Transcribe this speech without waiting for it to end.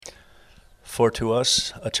For to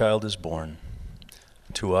us a child is born,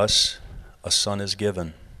 to us a son is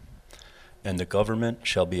given, and the government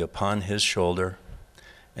shall be upon his shoulder,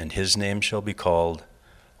 and his name shall be called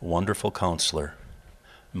Wonderful Counselor,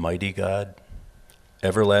 Mighty God,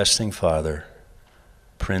 Everlasting Father,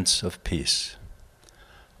 Prince of Peace.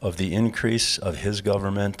 Of the increase of his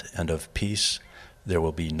government and of peace there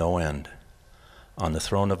will be no end, on the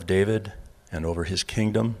throne of David and over his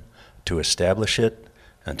kingdom, to establish it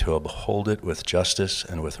and to uphold it with justice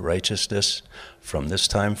and with righteousness from this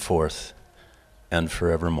time forth and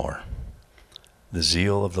forevermore. The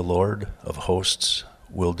zeal of the Lord of hosts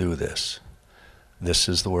will do this. This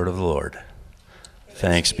is the word of the Lord.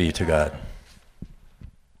 Thanks be to God.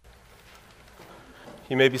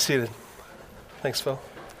 You may be seated. Thanks, Phil.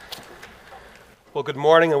 Well, good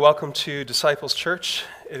morning and welcome to Disciples Church.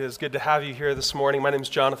 It is good to have you here this morning. My name is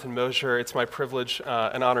Jonathan Mosier. It's my privilege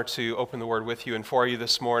and honor to open the Word with you and for you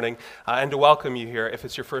this morning and to welcome you here. If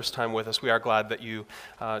it's your first time with us, we are glad that you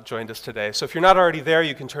joined us today. So if you're not already there,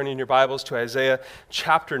 you can turn in your Bibles to Isaiah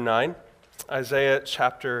chapter 9. Isaiah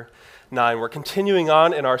chapter 9. We're continuing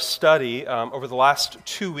on in our study over the last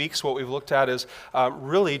 2 weeks. What we've looked at is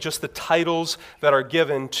really just the titles that are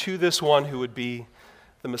given to this one who would be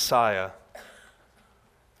the Messiah.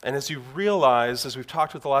 And as you realize, as we've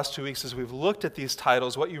talked with the last 2 weeks, as we've looked at these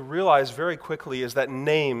titles, what you realize very quickly is that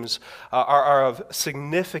names are of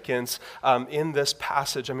significance in this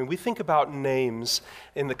passage. I mean, we think about names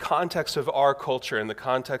in the context of our culture, in the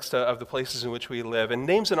context of the places in which we live. And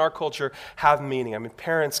names in our culture have meaning. I mean,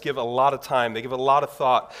 parents give a lot of time, they give a lot of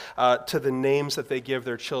thought to the names that they give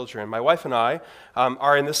their children. My wife and I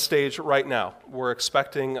are in this stage right now. We're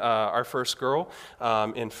expecting our first girl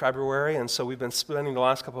in February, and so we've been spending the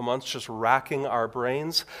last couple of months just racking our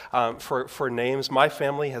brains for names. My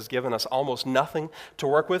family has given us almost nothing to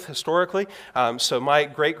work with historically. So my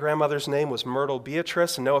great-grandmother's name was Myrtle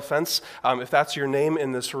Beatrice, and no offense if that's your name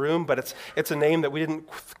in this room, but it's a name that we didn't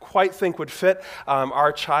quite think would fit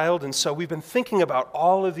our child, and so we've been thinking about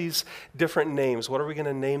all of these different names. What are we going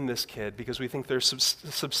to name this kid? Because we think there's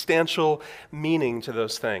substantial meaning to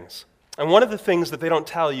those things. And one of the things that they don't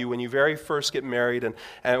tell you when you very first get married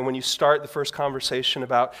and when you start the first conversation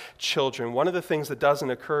about children, one of the things that doesn't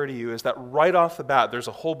occur to you is that right off the bat, there's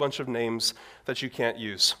a whole bunch of names that you can't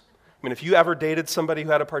use. I mean, if you ever dated somebody who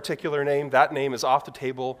had a particular name, that name is off the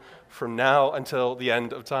table from now until the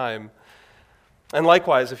end of time. And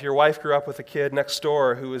likewise, if your wife grew up with a kid next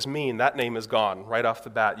door who is mean, that name is gone right off the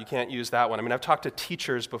bat. You can't use that one. I mean, I've talked to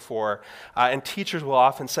teachers before, and teachers will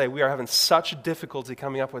often say, we are having such difficulty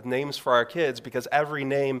coming up with names for our kids because every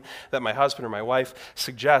name that my husband or my wife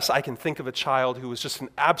suggests, I can think of a child who was just an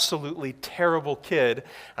absolutely terrible kid,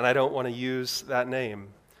 and I don't want to use that name.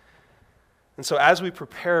 And so as we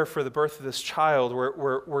prepare for the birth of this child,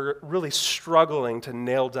 we're really struggling to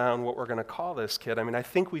nail down what we're going to call this kid. I mean, I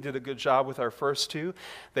think we did a good job with our first two.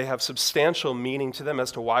 They have substantial meaning to them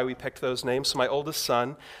as to why we picked those names. So my oldest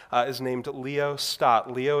son is named Leo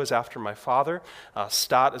Stott. Leo is after my father.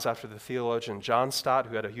 Stott is after the theologian John Stott,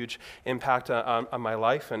 who had a huge impact on my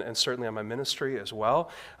life and certainly on my ministry as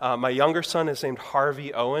well. My younger son is named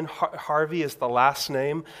Harvey Owen. Harvey is the last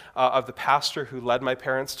name of the pastor who led my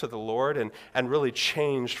parents to the Lord and really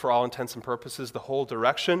changed, for all intents and purposes, the whole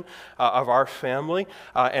direction of our family.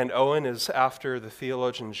 And Owen is after the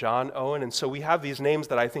theologian John Owen. And so we have these names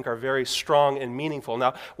that I think are very strong and meaningful.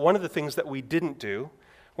 Now, one of the things that we didn't do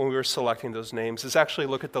when we were selecting those names is actually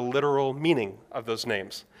look at the literal meaning of those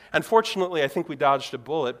names. And fortunately, I think we dodged a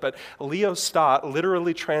bullet, but Leo Stott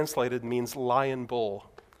literally translated means lion bull.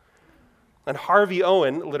 And Harvey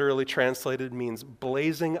Owen literally translated means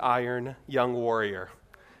blazing iron young warrior.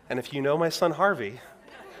 And if you know my son Harvey,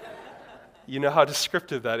 you know how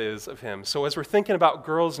descriptive that is of him. So as we're thinking about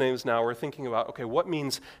girls' names now, we're thinking about, okay, what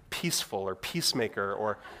means peaceful or peacemaker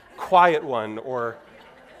or quiet one or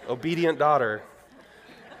obedient daughter?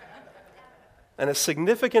 And as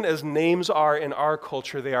significant as names are in our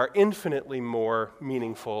culture, they are infinitely more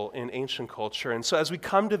meaningful in ancient culture. And so as we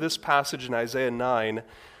come to this passage in Isaiah 9,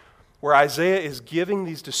 where Isaiah is giving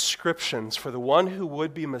these descriptions for the one who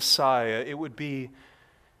would be Messiah, it would be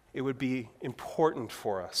important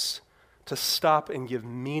for us to stop and give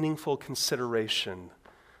meaningful consideration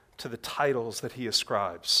to the titles that he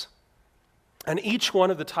ascribes. And each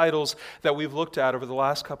one of the titles that we've looked at over the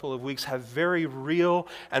last couple of weeks have very real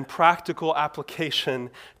and practical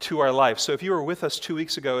application to our life. So if you were with us 2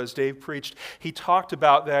 weeks ago as Dave preached, he talked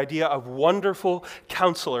about the idea of wonderful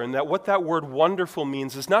counselor, and that what that word wonderful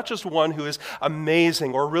means is not just one who is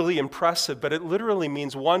amazing or really impressive, but it literally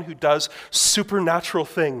means one who does supernatural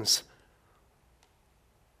things.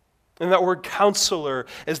 And that word counselor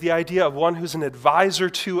is the idea of one who's an advisor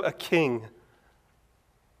to a king.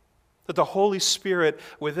 That the Holy Spirit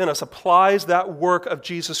within us applies that work of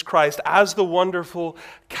Jesus Christ as the wonderful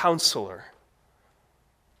counselor.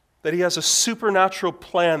 That he has a supernatural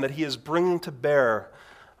plan that he is bringing to bear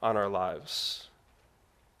on our lives.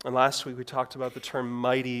 And last week we talked about the term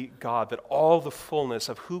mighty God, that all the fullness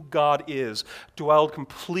of who God is dwelled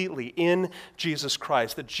completely in Jesus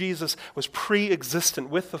Christ, that Jesus was pre-existent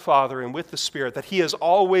with the Father and with the Spirit, that he has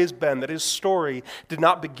always been, that his story did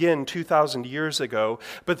not begin 2,000 years ago,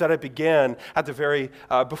 but that it began at the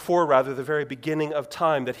very beginning of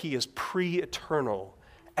time, that he is pre-eternal,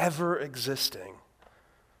 ever existing.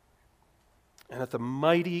 And that the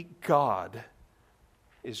mighty God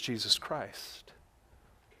is Jesus Christ.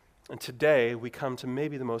 And today we come to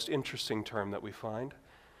maybe the most interesting term that we find,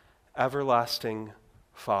 everlasting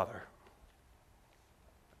Father.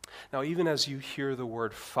 Now, even as you hear the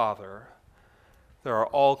word Father, there are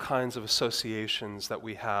all kinds of associations that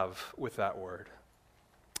we have with that word.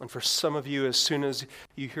 And for some of you, as soon as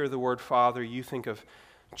you hear the word Father, you think of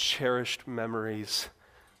cherished memories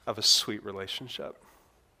of a sweet relationship.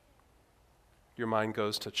 Your mind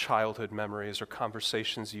goes to childhood memories or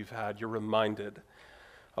conversations you've had. You're reminded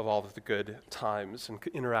of all of the good times and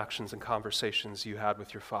interactions and conversations you had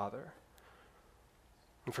with your father.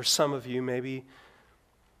 And for some of you, maybe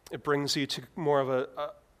it brings you to more of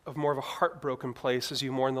a heartbroken place as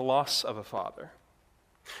you mourn the loss of a father.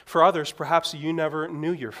 For others, perhaps you never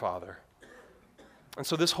knew your father. And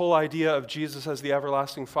so this whole idea of Jesus as the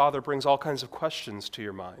everlasting Father brings all kinds of questions to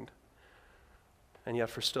your mind. And yet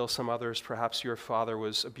for still some others, perhaps your father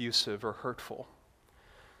was abusive or hurtful.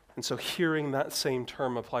 And so hearing that same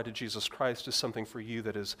term applied to Jesus Christ is something for you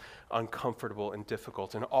that is uncomfortable and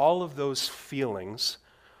difficult. And all of those feelings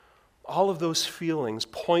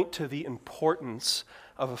point to the importance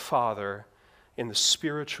of a father in the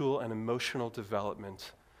spiritual and emotional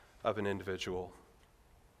development of an individual.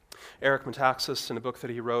 Eric Metaxas, in a book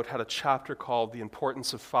that he wrote, had a chapter called The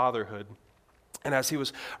Importance of Fatherhood. And as he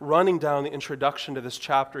was running down the introduction to this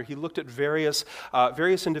chapter, he looked at various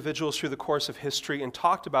individuals through the course of history and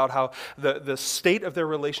talked about how the state of their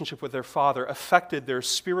relationship with their father affected their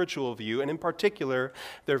spiritual view, and in particular,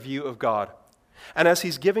 their view of God. And as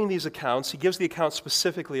he's giving these accounts, he gives the account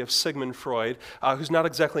specifically of Sigmund Freud, who's not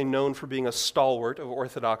exactly known for being a stalwart of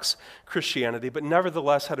Orthodox Christianity, but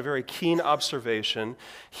nevertheless had a very keen observation.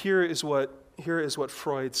 Here is what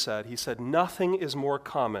Freud said. He said, "Nothing is more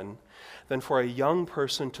common than for a young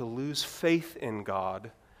person to lose faith in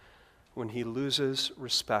God when he loses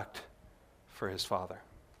respect for his father."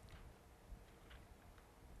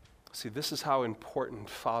 See, this is how important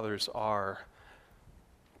fathers are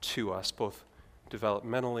to us, both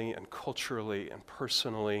developmentally and culturally and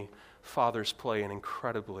personally. Fathers play an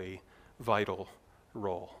incredibly vital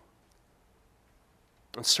role.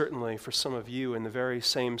 And certainly for some of you, in the very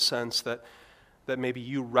same sense that maybe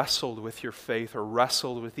you wrestled with your faith or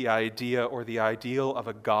wrestled with the idea or the ideal of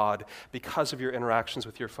a God because of your interactions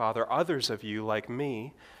with your father, others of you, like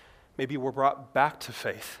me, maybe were brought back to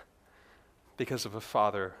faith because of a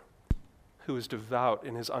father who is devout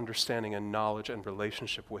in his understanding and knowledge and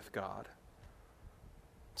relationship with God.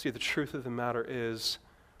 See, the truth of the matter is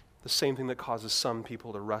the same thing that causes some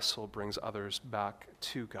people to wrestle brings others back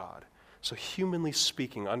to God. So humanly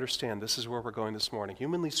speaking, understand, this is where we're going this morning.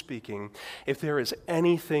 Humanly speaking, if there is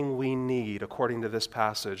anything we need, according to this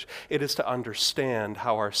passage, it is to understand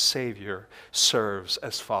how our Savior serves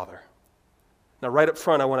as Father. Now, right up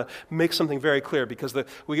front, I want to make something very clear, because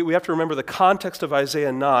we have to remember the context of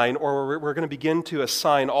Isaiah 9, or we're going to begin to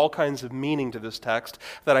assign all kinds of meaning to this text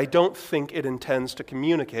that I don't think it intends to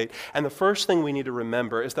communicate. And the first thing we need to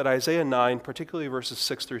remember is that Isaiah 9, particularly verses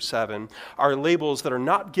 6 through 7, are labels that are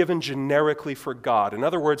not given generically for God. In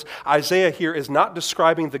other words, Isaiah here is not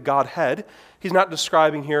describing the Godhead. He's not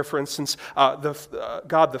describing here, for instance, God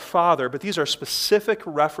the Father, but these are specific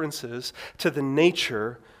references to the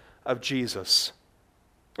nature of Jesus.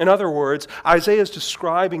 In other words, Isaiah is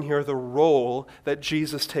describing here the role that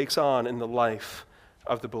Jesus takes on in the life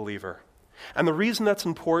of the believer. And the reason that's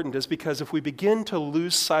important is because if we begin to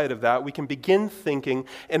lose sight of that, we can begin thinking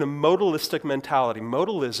in a modalistic mentality.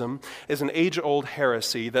 Modalism is an age-old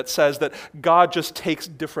heresy that says that God just takes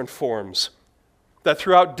different forms. That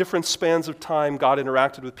throughout different spans of time, God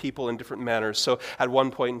interacted with people in different manners. So at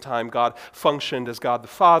one point in time, God functioned as God the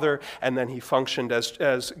Father, and then he functioned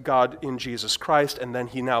as God in Jesus Christ, and then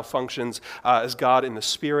he now functions as God in the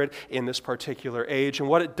Spirit in this particular age. And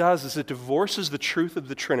what it does is it divorces the truth of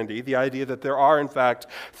the Trinity, the idea that there are, in fact,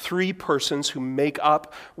 three persons who make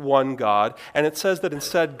up one God, and it says that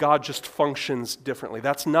instead God just functions differently.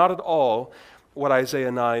 That's not at all what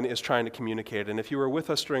Isaiah 9 is trying to communicate. And if you were with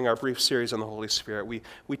us during our brief series on the Holy Spirit,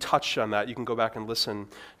 we touched on that. You can go back and listen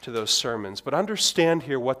to those sermons. But understand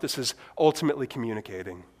here what this is ultimately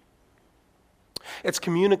communicating. It's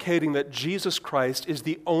communicating that Jesus Christ is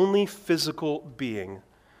the only physical being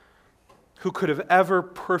who could have ever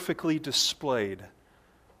perfectly displayed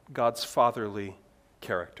God's fatherly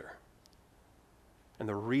character. And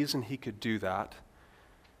the reason he could do that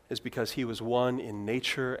is because he was one in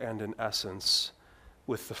nature and in essence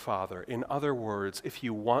with the Father. In other words, if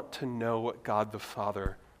you want to know what God the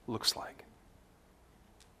Father looks like,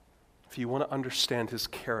 if you want to understand his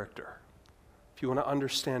character, if you want to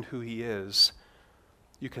understand who he is,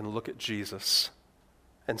 you can look at Jesus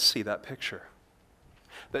and see that picture.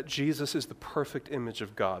 That Jesus is the perfect image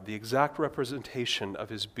of God, the exact representation of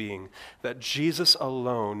his being, that Jesus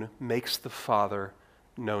alone makes the Father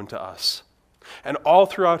known to us. And all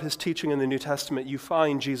throughout his teaching in the New Testament, you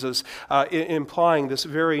find Jesus implying this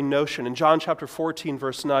very notion. In John chapter 14,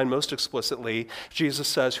 verse 9, most explicitly, Jesus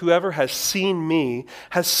says, "Whoever has seen me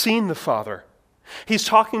has seen the Father." He's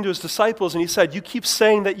talking to his disciples, and he said, you keep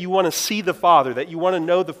saying that you want to see the Father, that you want to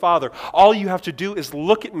know the Father. All you have to do is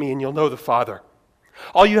look at me, and you'll know the Father.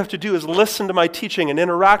 All you have to do is listen to my teaching and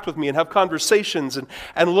interact with me and have conversations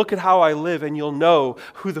and look at how I live, and you'll know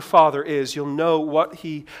who the Father is. You'll know what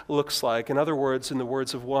he looks like. In other words, in the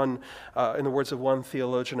words of one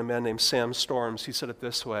theologian, a man named Sam Storms, he said it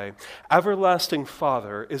this way: everlasting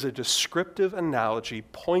Father is a descriptive analogy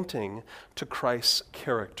pointing to Christ's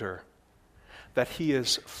character, that he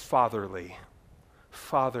is fatherly,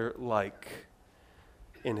 father-like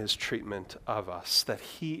in his treatment of us, that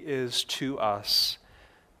he is to us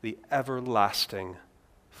the everlasting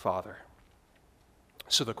Father.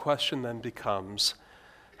 So the question then becomes,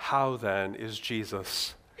 how then is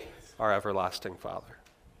Jesus our everlasting Father?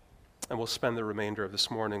 And we'll spend the remainder of this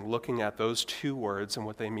morning looking at those two words and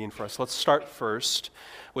what they mean for us. Let's start first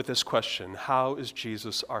with this question: how is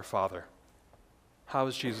Jesus our Father? How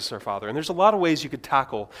is Jesus our Father? And there's a lot of ways you could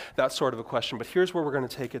tackle that sort of a question, but here's where we're going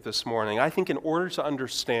to take it this morning. I think in order to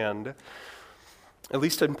understand, at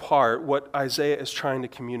least in part, what Isaiah is trying to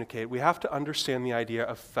communicate, we have to understand the idea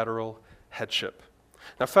of federal headship.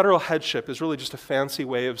 Now, federal headship is really just a fancy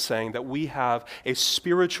way of saying that we have a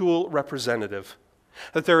spiritual representative.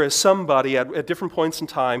 That there is somebody at different points in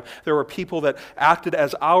time, there were people that acted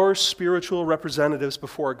as our spiritual representatives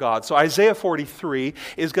before God. So Isaiah 43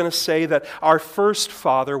 is going to say that our first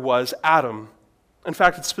father was Adam. In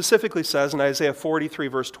fact, it specifically says in Isaiah 43,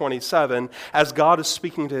 verse 27, as God is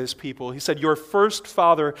speaking to his people, he said, your first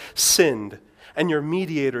father sinned, and your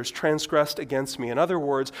mediators transgressed against me. In other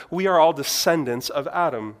words, we are all descendants of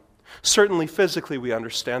Adam. Certainly physically we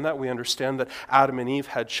understand that. We understand that Adam and Eve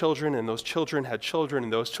had children, and those children had children,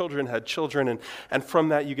 and those children had children, and from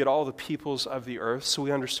that you get all the peoples of the earth. So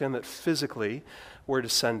we understand that physically we're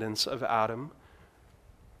descendants of Adam.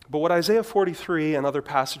 But what Isaiah 43 and other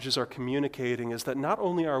passages are communicating is that not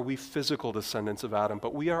only are we physical descendants of Adam,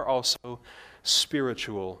 but we are also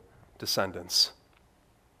spiritual descendants.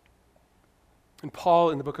 And Paul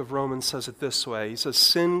in the book of Romans says it this way. He says,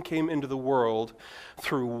 sin came into the world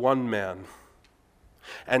through one man,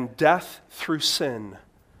 and death through sin,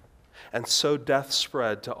 and so death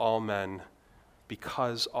spread to all men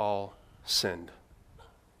because all sinned.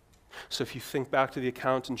 So if you think back to the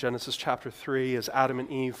account in Genesis chapter 3, as Adam and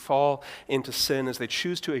Eve fall into sin, as they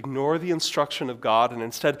choose to ignore the instruction of God and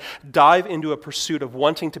instead dive into a pursuit of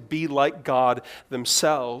wanting to be like God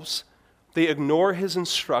themselves, they ignore his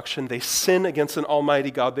instruction, they sin against an almighty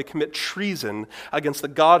God, they commit treason against the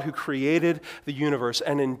God who created the universe,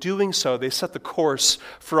 and in doing so, they set the course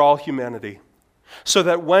for all humanity. So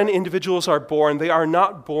that when individuals are born, they are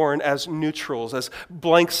not born as neutrals, as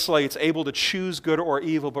blank slates, able to choose good or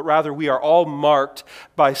evil, but rather we are all marked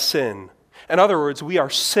by sin. In other words, we are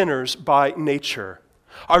sinners by nature.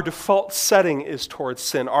 Our default setting is towards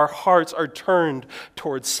sin. Our hearts are turned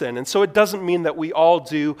towards sin. And so it doesn't mean that we all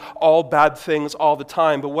do all bad things all the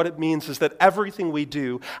time, but what it means is that everything we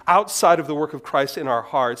do outside of the work of Christ in our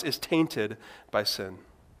hearts is tainted by sin.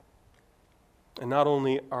 And not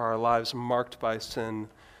only are our lives marked by sin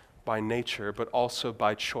by nature, but also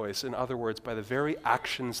by choice. In other words, by the very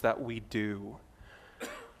actions that we do.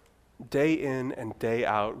 day in and day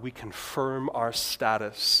out, we confirm our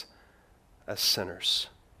status as sinners.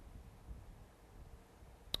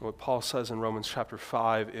 What Paul says in Romans chapter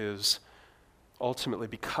 5 is, ultimately,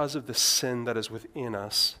 because of the sin that is within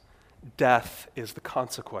us, death is the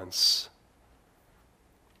consequence.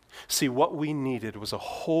 See, what we needed was a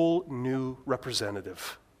whole new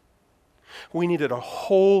representative. We needed a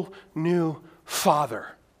whole new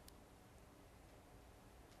father.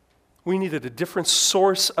 We needed a different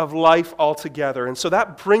source of life altogether. And so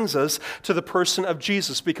that brings us to the person of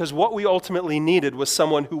Jesus, because what we ultimately needed was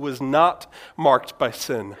someone who was not marked by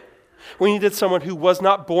sin. We needed someone who was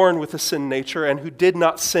not born with a sin nature and who did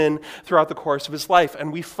not sin throughout the course of his life.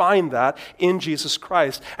 And we find that in Jesus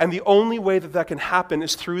Christ. And the only way that that can happen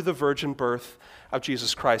is through the virgin birth of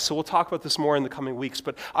Jesus Christ. So we'll talk about this more in the coming weeks,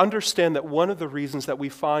 but understand that one of the reasons that we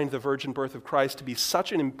find the virgin birth of Christ to be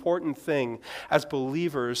such an important thing as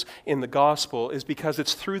believers in the gospel is because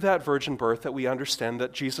it's through that virgin birth that we understand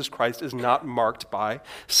that Jesus Christ is not marked by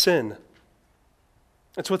sin.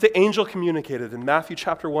 It's what the angel communicated in Matthew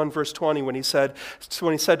chapter 1, verse 20, when he said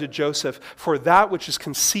to Joseph, "For that which is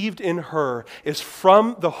conceived in her is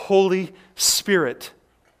from the Holy Spirit."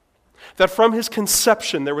 That from his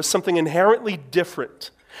conception there was something inherently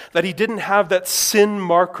different, that he didn't have that sin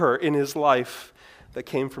marker in his life that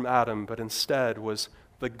came from Adam, but instead was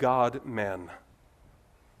the God-man.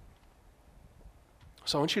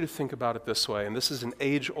 So I want you to think about it this way, and this is an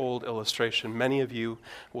age-old illustration. Many of you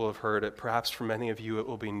will have heard it. Perhaps for many of you it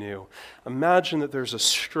will be new. Imagine that there's a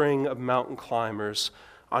string of mountain climbers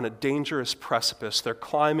on a dangerous precipice. They're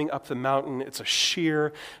climbing up the mountain. It's a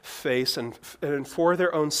sheer face, and for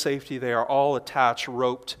their own safety, they are all attached,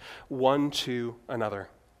 roped one to another.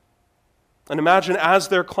 And imagine as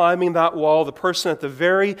they're climbing that wall, the person at the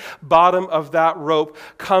very bottom of that rope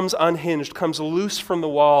comes unhinged, comes loose from the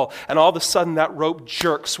wall, and all of a sudden that rope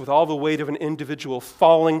jerks with all the weight of an individual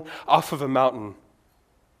falling off of a mountain.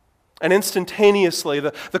 And instantaneously,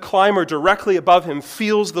 the climber directly above him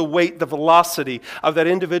feels the weight, the velocity of that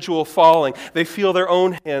individual falling. They feel their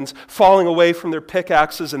own hands falling away from their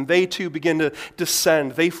pickaxes, and they too begin to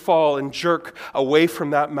descend. They fall and jerk away from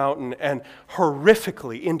that mountain, and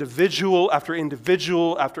horrifically, individual after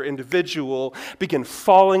individual after individual begin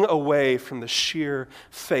falling away from the sheer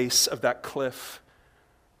face of that cliff.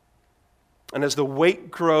 And as the weight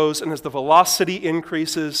grows and as the velocity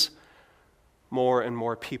increases, more and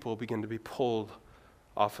more people begin to be pulled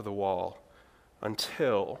off of the wall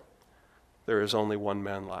until there is only one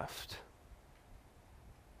man left.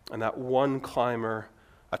 And that one climber,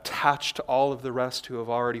 attached to all of the rest who have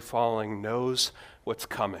already fallen, knows what's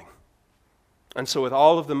coming. And so with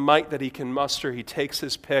all of the might that he can muster, he takes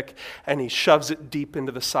his pick and he shoves it deep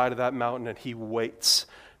into the side of that mountain, and he waits,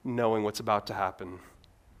 knowing what's about to happen.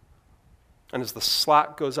 And as the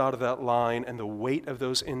slack goes out of that line and the weight of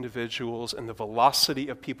those individuals and the velocity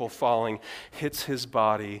of people falling hits his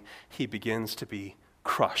body, he begins to be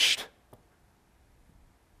crushed.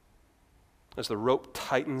 As the rope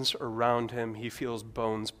tightens around him, he feels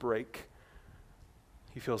bones break.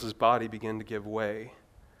 He feels his body begin to give way.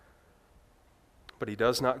 But he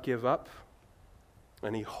does not give up,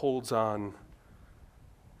 and he holds on,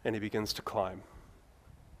 and he begins to climb.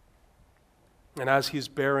 And as he's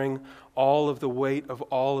bearing all of the weight of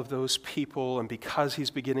all of those people, and because he's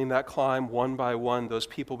beginning that climb one by one, those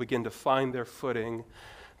people begin to find their footing,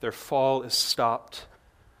 their fall is stopped,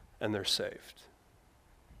 and they're saved.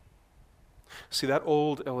 See, that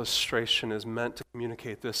old illustration is meant to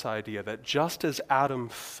communicate this idea that just as Adam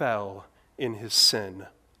fell in his sin,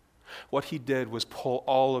 what he did was pull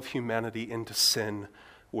all of humanity into sin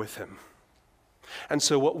with him. And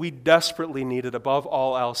so what we desperately needed above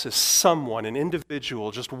all else is someone, an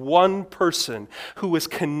individual, just one person who was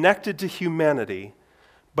connected to humanity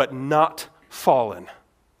but not fallen.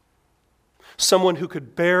 Someone who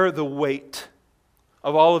could bear the weight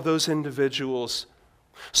of all of those individuals.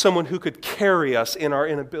 Someone who could carry us in our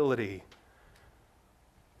inability.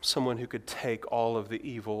 Someone who could take all of the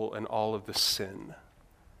evil and all of the sin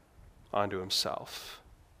onto himself.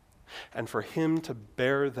 And for him to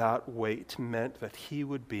bear that weight meant that he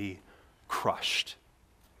would be crushed.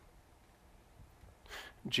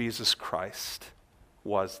 Jesus Christ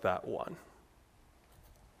was that one.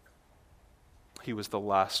 He was the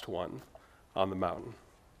last one on the mountain,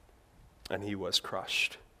 and he was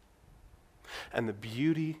crushed. And the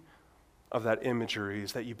beauty of that imagery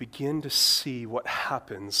is that you begin to see what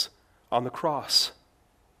happens on the cross.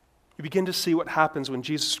 You begin to see what happens when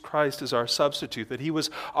Jesus Christ is our substitute, that he was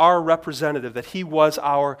our representative, that he was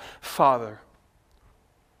our Father.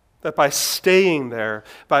 That by staying there,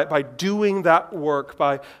 by doing that work,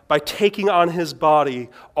 by taking on his body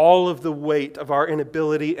all of the weight of our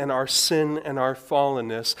inability and our sin and our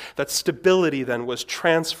fallenness, that stability then was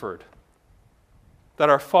transferred. That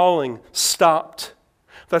our falling stopped.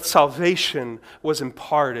 That salvation was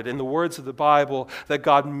imparted. In the words of the Bible, that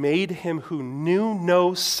God made him who knew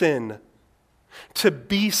no sin to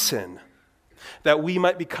be sin, that we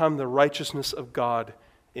might become the righteousness of God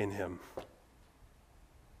in him.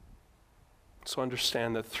 So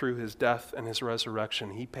understand that through his death and his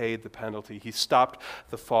resurrection, he paid the penalty. He stopped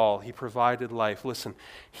the fall. He provided life. Listen,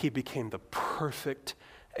 he became the perfect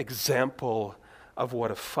example of what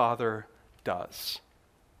a father does.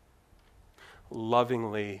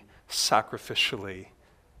 Lovingly, sacrificially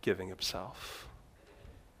giving himself.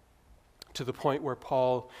 To the point where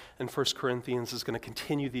Paul in 1 Corinthians is going to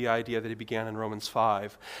continue the idea that he began in Romans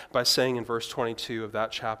 5 by saying in verse 22 of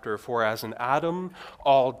that chapter, "For as in Adam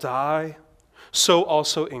all die, so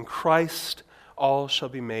also in Christ all shall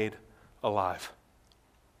be made alive."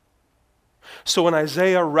 So when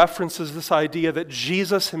Isaiah references this idea that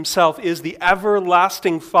Jesus himself is the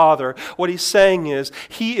everlasting Father, what he's saying is,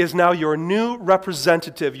 he is now your new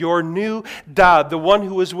representative, your new dad, the one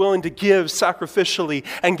who is willing to give sacrificially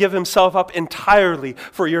and give himself up entirely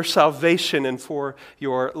for your salvation and for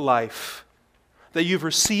your life. That you've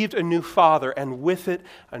received a new father, and with it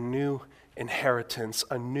a new inheritance,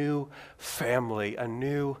 a new family, a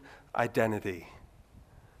new identity.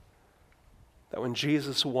 That when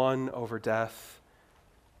Jesus won over death,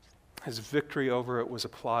 his victory over it was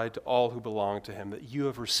applied to all who belong to him, that you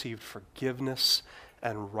have received forgiveness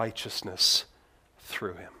and righteousness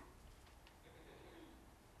through him.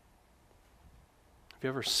 Have you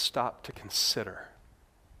ever stopped to consider?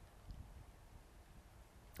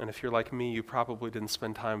 And if you're like me, you probably didn't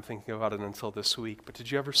spend time thinking about it until this week, but did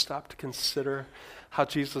you ever stop to consider how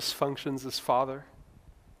Jesus functions as Father?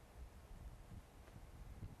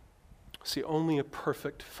 See, only a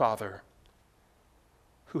perfect father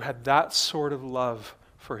who had that sort of love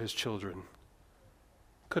for his children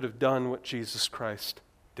could have done what Jesus Christ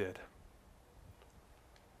did.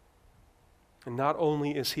 And not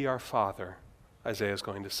only is he our Father, Isaiah is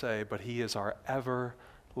going to say, but he is our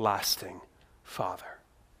everlasting Father.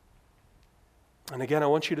 And again, I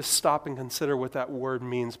want you to stop and consider what that word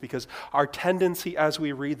means, because our tendency as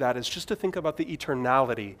we read that is just to think about the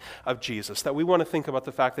eternality of Jesus, that we want to think about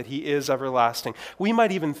the fact that he is everlasting. We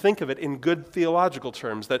might even think of it in good theological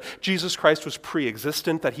terms, that Jesus Christ was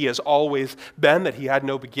pre-existent, that he has always been, that he had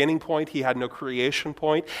no beginning point, he had no creation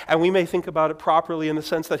point, and we may think about it properly in the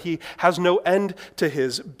sense that he has no end to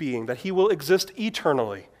his being, that he will exist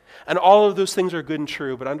eternally. And all of those things are good and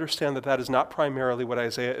true, but understand that that is not primarily what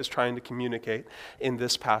Isaiah is trying to communicate in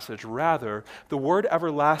this passage. Rather, the word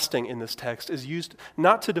everlasting in this text is used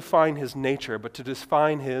not to define his nature, but to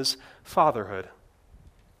define his fatherhood.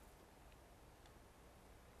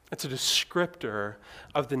 It's a descriptor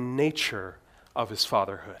of the nature of his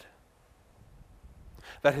fatherhood.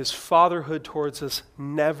 That his fatherhood towards us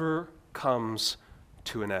never comes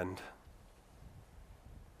to an end.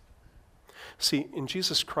 See, in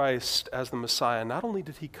Jesus Christ as the Messiah, not only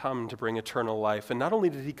did he come to bring eternal life, and not only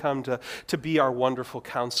did he come to be our wonderful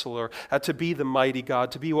counselor, to be the mighty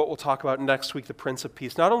God, to be what we'll talk about next week, the Prince of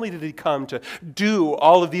Peace, not only did he come to do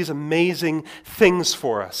all of these amazing things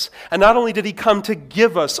for us, and not only did he come to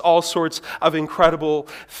give us all sorts of incredible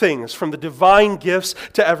things, from the divine gifts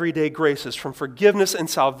to everyday graces, from forgiveness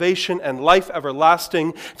and salvation and life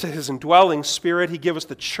everlasting to his indwelling spirit. He gave us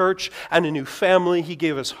the church and a new family. He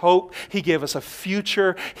gave us hope. He gave us a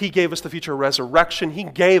future. He gave us the future resurrection. He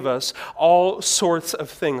gave us all sorts of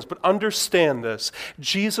things. But understand this,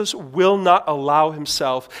 Jesus will not allow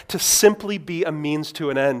himself to simply be a means to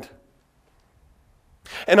an end.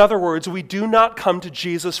 In other words, we do not come to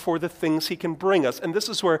Jesus for the things he can bring us. And this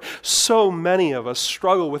is where so many of us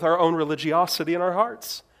struggle with our own religiosity in our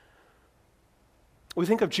hearts. We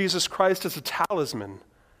think of Jesus Christ as a talisman,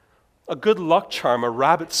 a good luck charm, a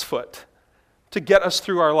rabbit's foot, to get us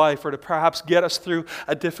through our life or to perhaps get us through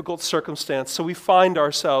a difficult circumstance. So we find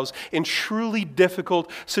ourselves in truly difficult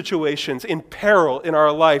situations, in peril in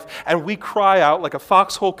our life, and we cry out like a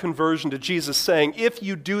foxhole conversion to Jesus saying, "If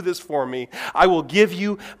you do this for me, I will give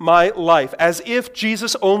you my life," as if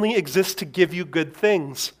Jesus only exists to give you good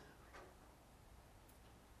things.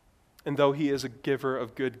 And though he is a giver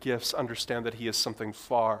of good gifts, understand that he is something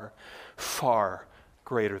far, far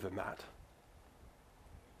greater than that.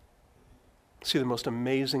 See, the most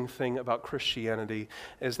amazing thing about Christianity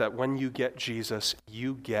is that when you get Jesus,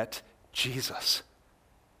 you get Jesus.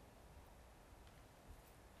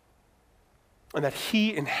 And that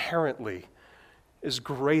he inherently is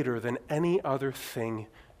greater than any other thing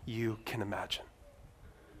you can imagine.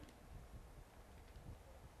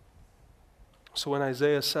 So when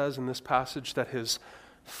Isaiah says in this passage that his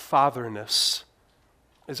fatherness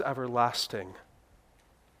is everlasting,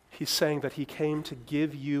 he's saying that he came to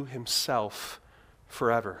give you himself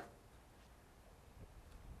forever.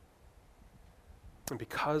 And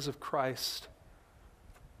because of Christ,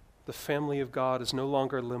 the family of God is no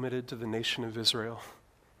longer limited to the nation of Israel.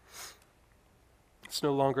 It's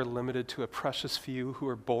no longer limited to a precious few who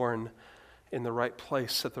are born in the right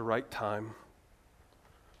place at the right time.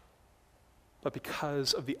 But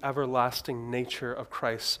because of the everlasting nature of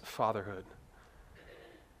Christ's fatherhood,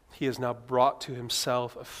 he has now brought to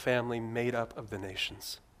himself a family made up of the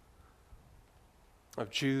nations,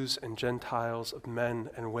 of Jews and Gentiles, of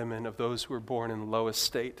men and women, of those who were born in low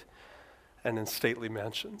estate and in stately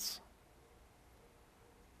mansions.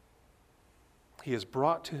 He has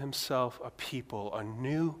brought to himself a people, a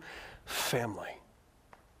new family,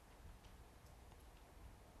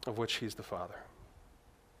 of which he's the father.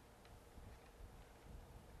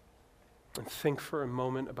 And think for a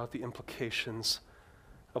moment about the implications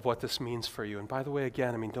of what this means for you. And by the way,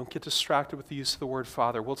 again, don't get distracted with the use of the word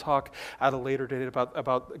Father. We'll talk at a later date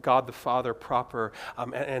about God the Father proper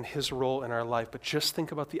and his role in our life. But just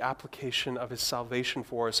think about the application of his salvation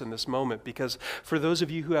for us in this moment. Because for those of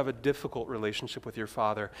you who have a difficult relationship with your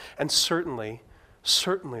Father, and certainly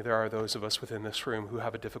there are those of us within this room who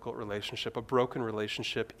have a difficult relationship, a broken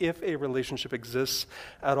relationship, if a relationship exists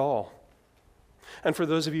at all. And for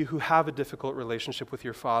those of you who have a difficult relationship with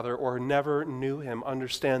your Father or never knew him,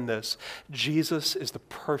 understand this. Jesus is the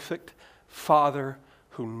perfect Father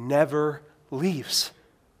who never leaves.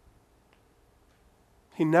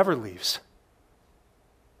 He never leaves.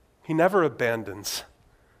 He never abandons.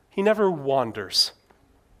 He never wanders.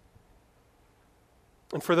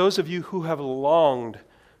 And for those of you who have longed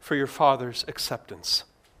for your Father's acceptance,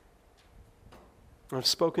 I've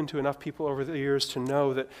spoken to enough people over the years to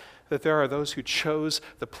know that there are those who chose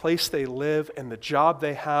the place they live and the job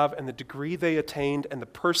they have and the degree they attained and the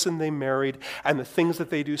person they married and the things that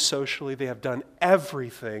they do socially. They have done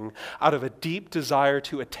everything out of a deep desire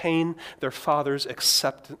to attain their Father's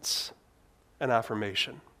acceptance and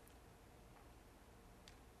affirmation.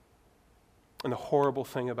 And the horrible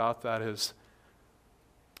thing about that is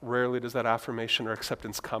rarely does that affirmation or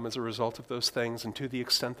acceptance come as a result of those things, and to the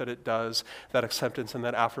extent that it does, that acceptance and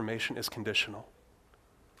that affirmation is conditional.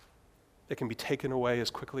 It can be taken away as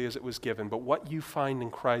quickly as it was given, but what you find in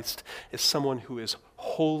Christ is someone who is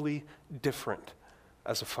wholly different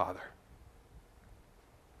as a father.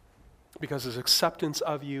 Because his acceptance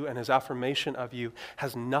of you and his affirmation of you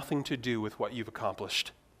has nothing to do with what you've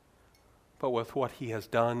accomplished, but with what he has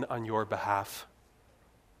done on your behalf.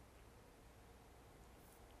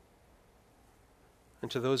 And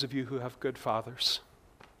to those of you who have good fathers,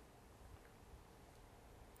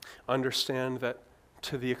 understand that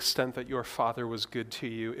to the extent that your father was good to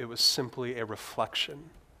you, it was simply a reflection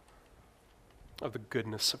of the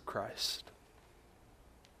goodness of Christ.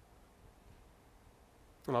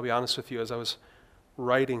 And I'll be honest with you, as I was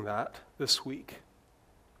writing that this week,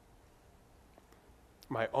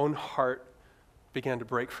 my own heart began to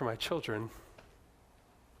break for my children.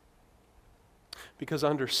 Because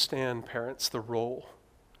understand, parents, the role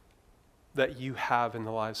that you have in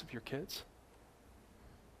the lives of your kids.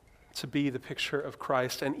 To be the picture of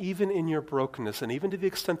Christ, and even in your brokenness, and even to the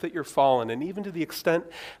extent that you're fallen, and even to the extent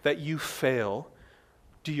that you fail,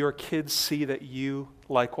 do your kids see that you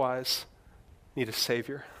likewise need a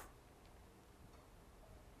Savior?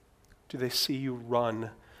 Do they see you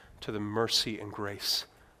run to the mercy and grace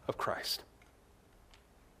of Christ?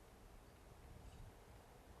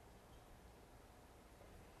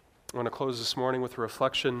 I want to close this morning with a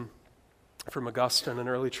reflection from Augustine, an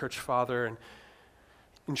early church father, and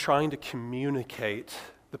in trying to communicate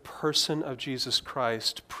the person of Jesus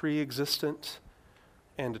Christ, pre-existent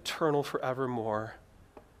and eternal forevermore.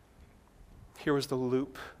 Here was the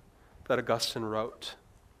loop that Augustine wrote.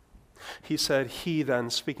 He said, he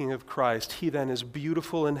then, speaking of Christ, he then is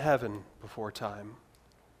beautiful in heaven before time,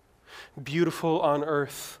 beautiful on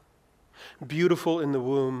earth, beautiful in the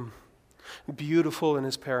womb, beautiful in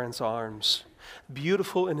his parents' arms,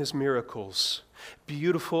 beautiful in his miracles,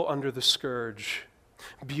 beautiful under the scourge,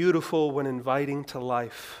 beautiful when inviting to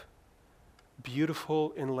life,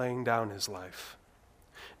 beautiful in laying down his life,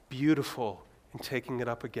 beautiful in taking it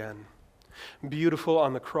up again, beautiful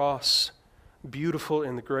on the cross, beautiful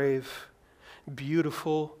in the grave,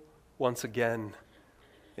 beautiful once again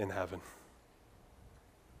in heaven.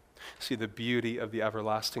 See the beauty of the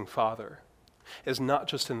everlasting Father is not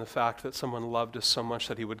just in the fact that someone loved us so much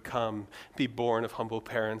that he would come, be born of humble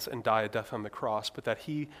parents, and die a death on the cross, but that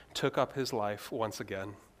he took up his life once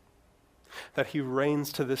again, that he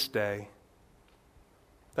reigns to this day,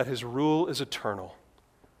 that his rule is eternal,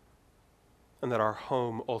 and that our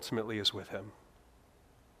home ultimately is with him.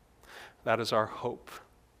 That is our hope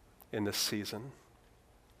in this season,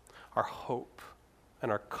 our hope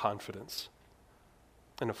and our confidence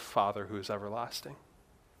in a Father who is everlasting.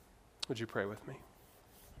 Would you pray with me?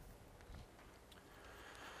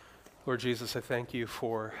 Lord Jesus, I thank you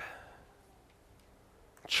for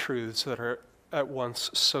truths that are at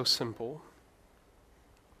once so simple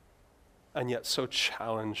and yet so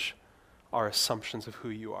challenge our assumptions of who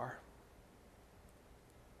you are.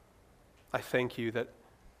 I thank you that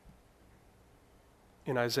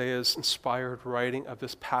in Isaiah's inspired writing of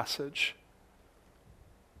this passage,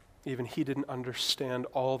 even he didn't understand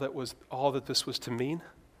all that this was to mean,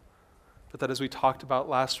 but that as we talked about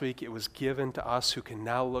last week, it was given to us who can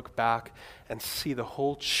now look back and see the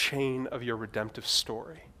whole chain of your redemptive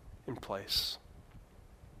story in place.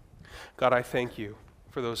 God, I thank you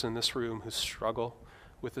for those in this room who struggle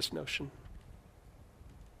with this notion,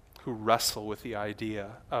 who wrestle with the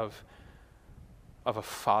idea of a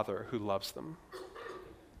Father who loves them.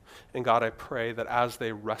 And God, I pray that as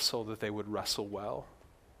they wrestle, that they would wrestle well,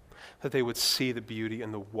 that they would see the beauty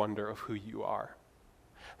and the wonder of who you are,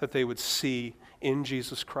 that they would see in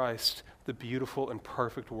Jesus Christ the beautiful and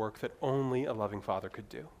perfect work that only a loving Father could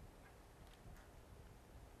do.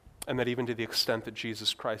 And that even to the extent that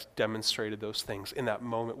Jesus Christ demonstrated those things, in that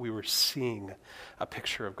moment we were seeing a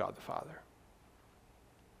picture of God the Father.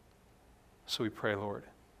 So we pray, Lord,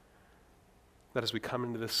 that as we come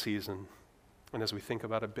into this season, and as we think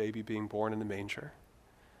about a baby being born in a manger,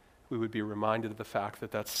 we would be reminded of the fact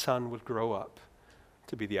that that Son would grow up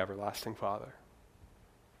to be the everlasting Father.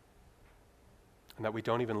 And that we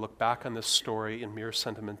don't even look back on this story in mere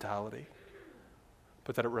sentimentality,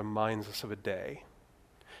 but that it reminds us of a day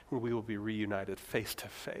when we will be reunited face to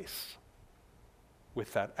face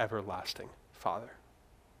with that everlasting Father,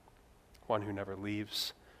 one who never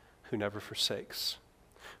leaves, who never forsakes,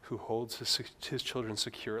 who holds his children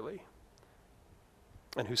securely,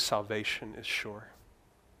 and whose salvation is sure.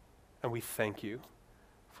 And we thank you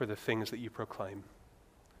for the things that you proclaim.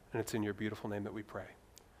 And it's in your beautiful name that we pray.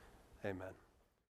 Amen.